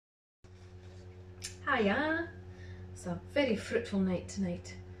Hiya! It's a very fruitful night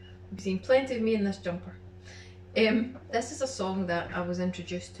tonight. You've seen plenty of me in this jumper. This is a song that I was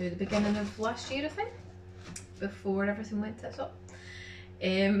introduced to at the beginning of last year, I think, before everything went tits up.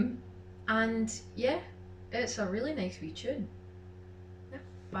 And yeah, it's a really nice wee tune. Yeah,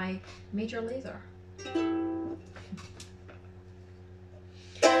 by Major Lazer.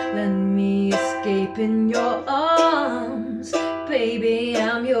 Let me escape in your arms, baby,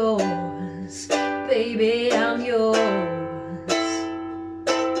 I'm yours, baby, I'm yours.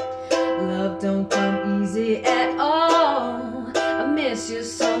 Love don't come easy at all. I miss you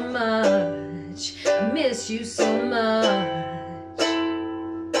so much, I miss you so much.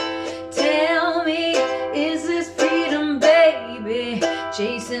 Tell me, is this freedom, baby?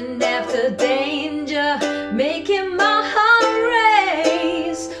 Chasing after danger, making my heart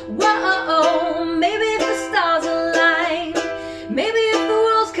race. Whoa, maybe if the stars align, maybe if the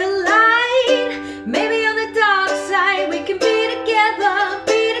worlds collide, maybe on the dark side we can be together,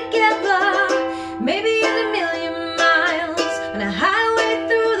 be together. Maybe in a million miles on a highway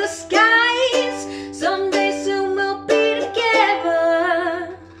through the skies, someday soon we'll be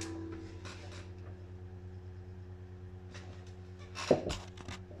together.